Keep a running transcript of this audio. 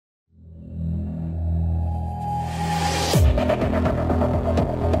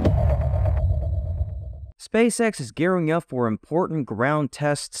SpaceX is gearing up for important ground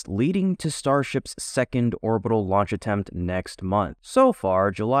tests leading to Starship's second orbital launch attempt next month. So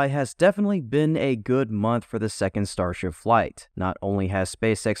far, July has definitely been a good month for the second Starship flight. Not only has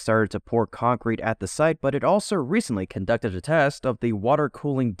SpaceX started to pour concrete at the site, but it also recently conducted a test of the water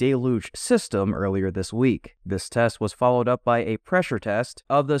cooling deluge system earlier this week. This test was followed up by a pressure test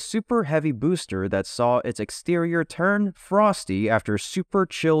of the super heavy booster that saw its exterior turn frosty after super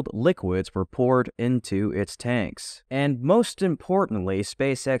chilled liquids were poured into its tanks. And most importantly,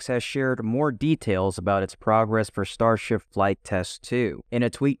 SpaceX has shared more details about its progress for Starship Flight Test 2. In a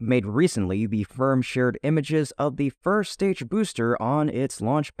tweet made recently, the firm shared images of the first stage booster on its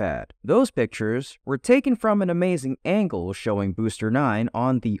launch pad. Those pictures were taken from an amazing angle showing Booster 9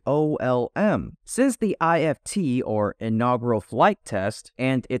 on the OLM. Since the IFT, or Inaugural Flight Test,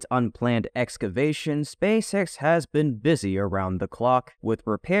 and its unplanned excavation, SpaceX has been busy around the clock with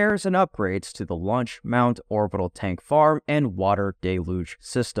repairs and upgrades to the launch mount, orbital tank farm, and water deluge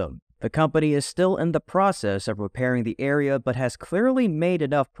system. The company is still in the process of repairing the area, but has clearly made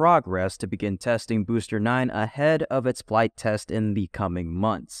enough progress to begin testing Booster 9 ahead of its flight test in the coming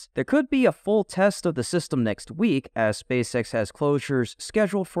months. There could be a full test of the system next week, as SpaceX has closures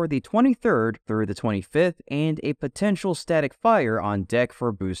scheduled for the 23rd through the 25th and a potential static fire on deck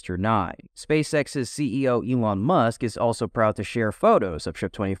for Booster 9. SpaceX's CEO Elon Musk is also proud to share photos of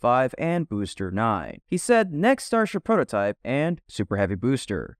Ship 25 and Booster 9. He said, "Next Starship prototype and Super Heavy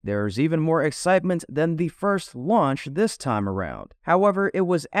booster. There's even more excitement than the first launch this time around." However, it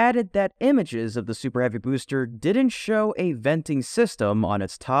was added that images of the Super Heavy booster didn't show a venting system on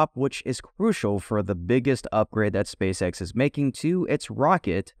its top, which is crucial for the biggest upgrade that SpaceX is making to its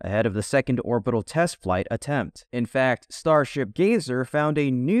rocket ahead of the second orbital test flight attempt. In fact, Starship Gazer found a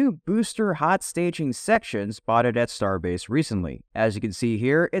new booster hot staging section spotted at Starbase recently. As you can see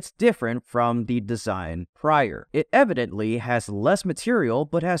here, it's different from the design prior. It evidently has less material,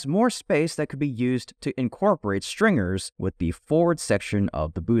 but has more space that could be used to incorporate stringers with the forward section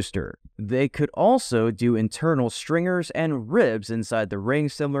of the booster. They could also do internal stringers and ribs inside the ring,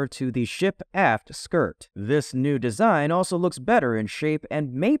 similar to the ship aft skirt. This new design also looks better in shape,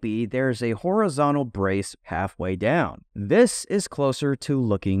 and maybe there's a horizontal brace halfway down. This is closer to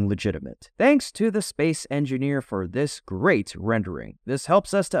looking legitimate. Thanks to the space engineer for this great rendering. This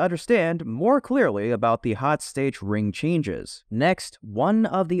helps us to understand more clearly about the hot stage ring changes. Next, one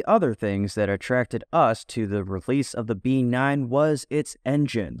of the other things that attracted us to the release of the B9 was its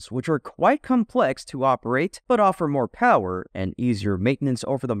engines, which are quite complex to operate, but offer more power and easier maintenance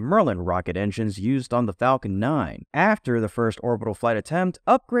over the Merlin rocket engines used on the Falcon 9. After the first orbital flight attempt,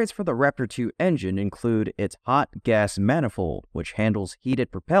 upgrades for the Raptor 2 engine include its hot gas manifold, which handles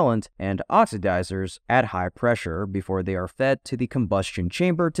heated propellant and oxidizers at high pressure before they are fed to the combustion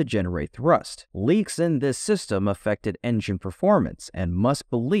chamber to generate thrust. Leaks in this system affected engine performance, and Musk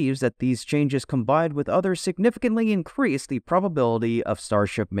believes that these changes combined with others significantly increase the probability of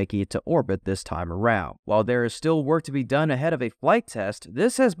Starship making it to orbit this time around. While there is still work to be done ahead of a flight test,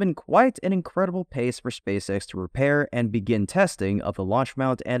 this has been quite an incredible pace for SpaceX to repair and begin testing of the launch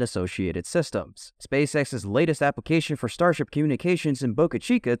mount and associated systems. SpaceX's latest application for Starship communications in Boca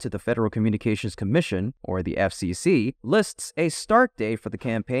Chica to the Federal Communications Commission, or the FCC, lists a start date for the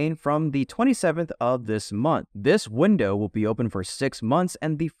campaign from the 27th of this month. This window will be open for 6 months,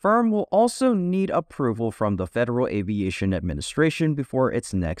 and the firm will also need approval from the Federal Aviation Administration before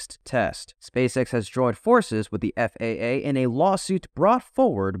its next test. SpaceX has joined forces with the FAA in a lawsuit brought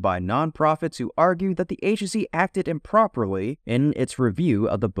forward by nonprofits who argue that the agency acted improperly in its review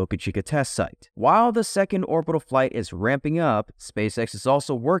of the Boca Chica test site. While the second orbital flight is ramping up, SpaceX is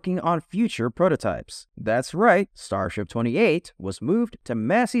also working on future prototypes. That's right, Starship 28 was moved to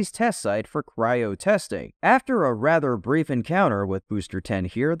Massey's test site for cryo testing. After a rather brief encounter with Booster 10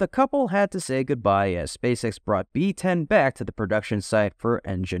 here, the couple had to say goodbye as SpaceX brought B10 back to the production site for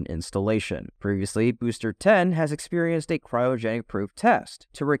engine installation. Previously, Booster 10 has experienced a cryogenic-proof test.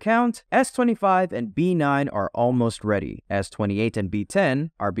 To recount, S25 and B9 are almost ready, S28 and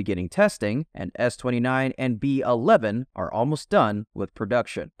B10 are beginning testing, and S29 and B11 are almost done with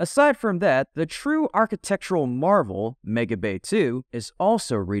production. Aside from that, the true architectural marvel, Mega Bay 2, is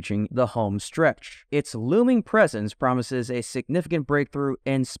also reaching the home stretch. Its looming presence promises a significant breakthrough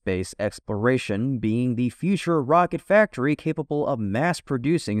in space exploration, being the future rocket factory capable of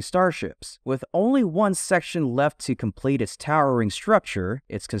mass-producing starships. With only one section left to complete its towering structure,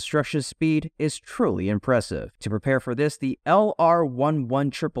 its construction speed is truly impressive. To prepare for this, the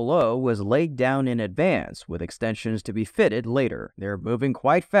LR-11000 was laid down in advance, with extensions to be fitted later. They're moving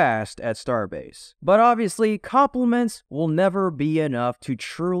quite fast at Starbase. But obviously, compliments will never be enough to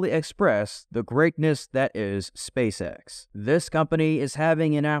truly express the greatness that is SpaceX. This company is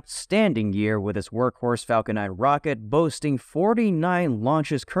having an outstanding year with its workhorse Falcon 9 rocket boasting 49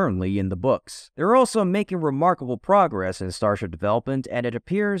 launches currently in the books. They're also making remarkable progress in Starship development, and it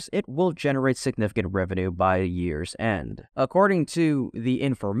appears it will generate significant revenue by year's end. According to The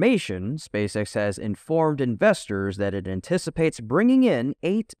Information, SpaceX has informed investors that it anticipates bringing in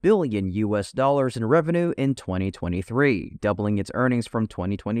 $8 billion in revenue in 2023, doubling its earnings from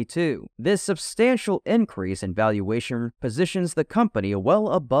 2022. This substantial increase in valuation positions the company well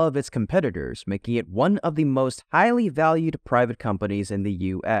above its competitors, making it one of the most highly valued private companies in the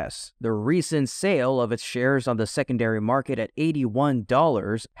US. The recent sale of its shares on the secondary market at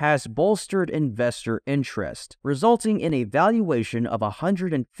 $81 has bolstered investor interest, resulting in a valuation of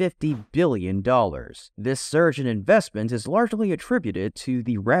 $150 billion. This surge in investment is largely attributed to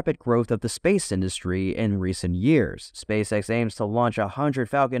the rapid growth of the space industry in recent years. SpaceX aims to launch 100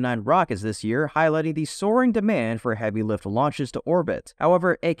 Falcon 9 rockets this year, highlighting the soaring demand for heavy lift launches to orbit.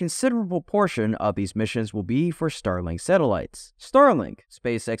 However, a considerable portion of these missions will be for Starlink satellites. Starlink,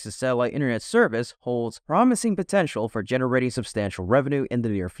 SpaceX's satellite internet service, holds promising potential for generating substantial revenue in the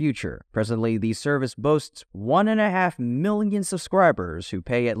near future. Presently, the service boasts 1.5 million subscribers who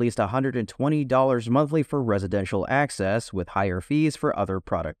pay at least $120 monthly for residential access, with higher fees for other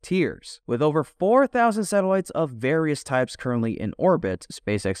product tiers. With over 4,000 satellites of various types currently in orbit,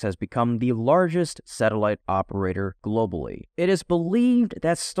 SpaceX has become the largest satellite operator globally. It is believed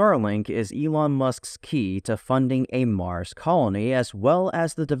that Starlink is Elon Musk's key to funding a Mars colony, as well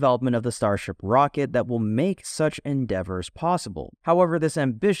as the development of the Starship rocket that will make such endeavors possible. However, this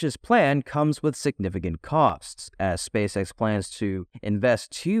ambitious plan comes with significant costs, as SpaceX plans to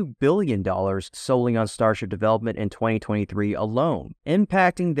invest $2 billion solely on Starship development in 2023 alone,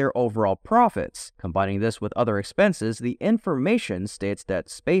 impacting their overall profits. Combining this with other expenses, The Information states that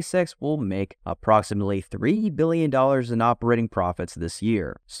SpaceX will make approximately $3 billion in operating profits this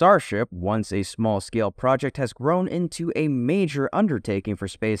year. Starship, once a small-scale project, has grown into a major undertaking for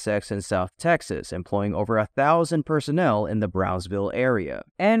SpaceX in South Texas, employing over 1,000 personnel in the Brownsville area.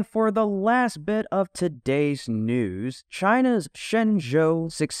 And for the last bit of today's news, China's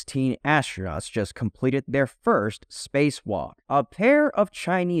Shenzhou 16 astronauts just completed their first spacewalk. A pair of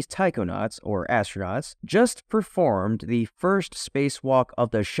Chinese taikonauts, or astronauts, just performed the first spacewalk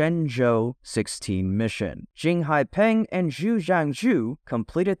of the Shenzhou 16 mission. Jing Haipeng and Zhu Zhangzhu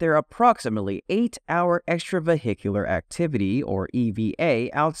completed their approximately 8-hour extravehicular activity, or EVA,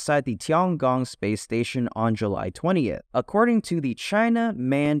 outside the Tiangong space station on July 20th. According to the China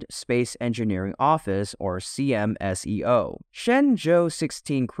Manned Space Engineering Office, or CMSEO, Shenzhou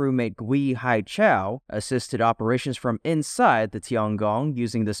 16 crewmate Gui Haichao assisted operations from inside the Tiangong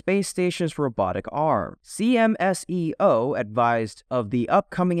using the space station's robotic arm. CMSEO advised of the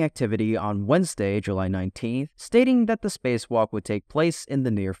upcoming activity on Wednesday, July 19th, stating that the spacewalk would take place in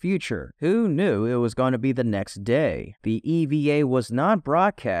the near future. Who knew it was going to be the next day? The EVA was not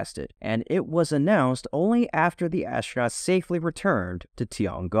broadcasted, and it was announced only after the astronauts safely returned to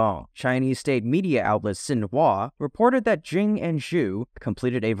Tiangong. Chinese state media outlet Xinhua reported that Jing and Zhu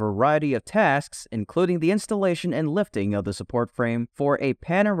completed a variety of tasks, including the installation and lifting of the support frame for a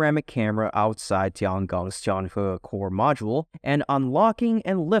panoramic camera outside Tiangong's Tianhe core module, and unlocking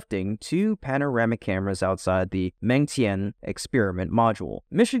and lifting 2 panoramic cameras outside the Mengtian experiment module.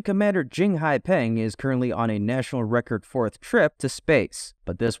 Mission Commander Jing Haipeng is currently on a national record 4th trip to space,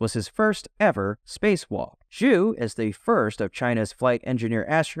 but this was his first ever spacewalk. Zhu is the first of China's flight engineer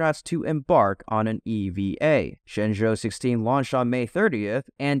astronauts to embark on an EVA. Shenzhou 16 launched on May 30th,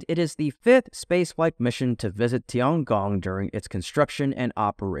 and it is the 5th spaceflight mission to visit Tiangong during its construction and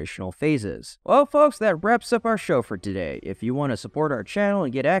operational phases. Well, folks, that wraps up our show for today. If you want to support our channel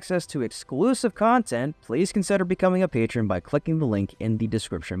and get access to exclusive content, please consider becoming a patron by clicking the link in the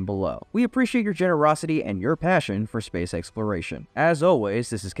description below. We appreciate your generosity and your passion for space exploration. As always,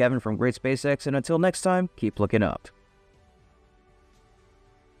 this is Kevin from Great SpaceX, and until next time, keep looking up.